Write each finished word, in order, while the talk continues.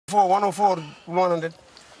104, 100.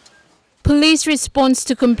 Police response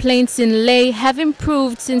to complaints in Ley have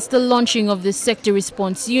improved since the launching of the sector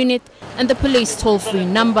response unit and the police toll-free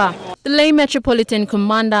number. The Ley Metropolitan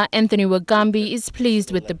Commander Anthony Wagambi is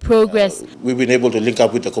pleased with the progress. We've been able to link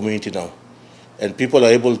up with the community now, and people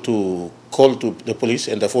are able to call to the police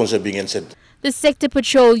and the phones are being answered. The sector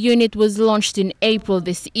patrol unit was launched in April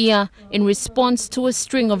this year in response to a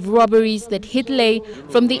string of robberies that hit Ley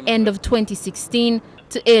from the end of 2016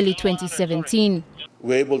 to early 2017.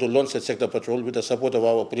 We're able to launch the sector patrol with the support of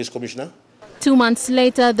our police commissioner. 2 months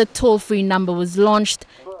later, the toll-free number was launched,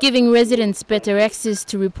 giving residents better access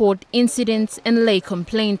to report incidents and Ley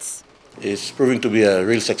complaints. It's proving to be a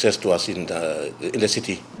real success to us in the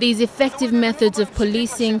city. These effective methods of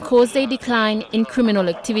policing caused a decline in criminal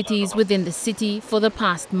activities within the city for the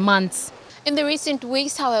past months. In the recent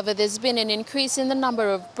weeks, however, there's been an increase in the number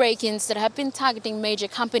of break-ins that have been targeting major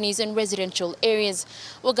companies and residential areas.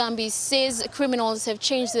 Wagambi says criminals have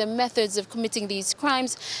changed their methods of committing these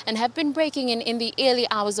crimes and have been breaking in the early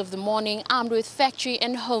hours of the morning, armed with factory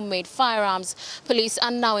and homemade firearms. Police are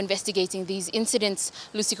now investigating these incidents.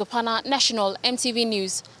 Lucy Kopana, National EMTV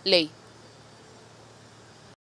News, Ley.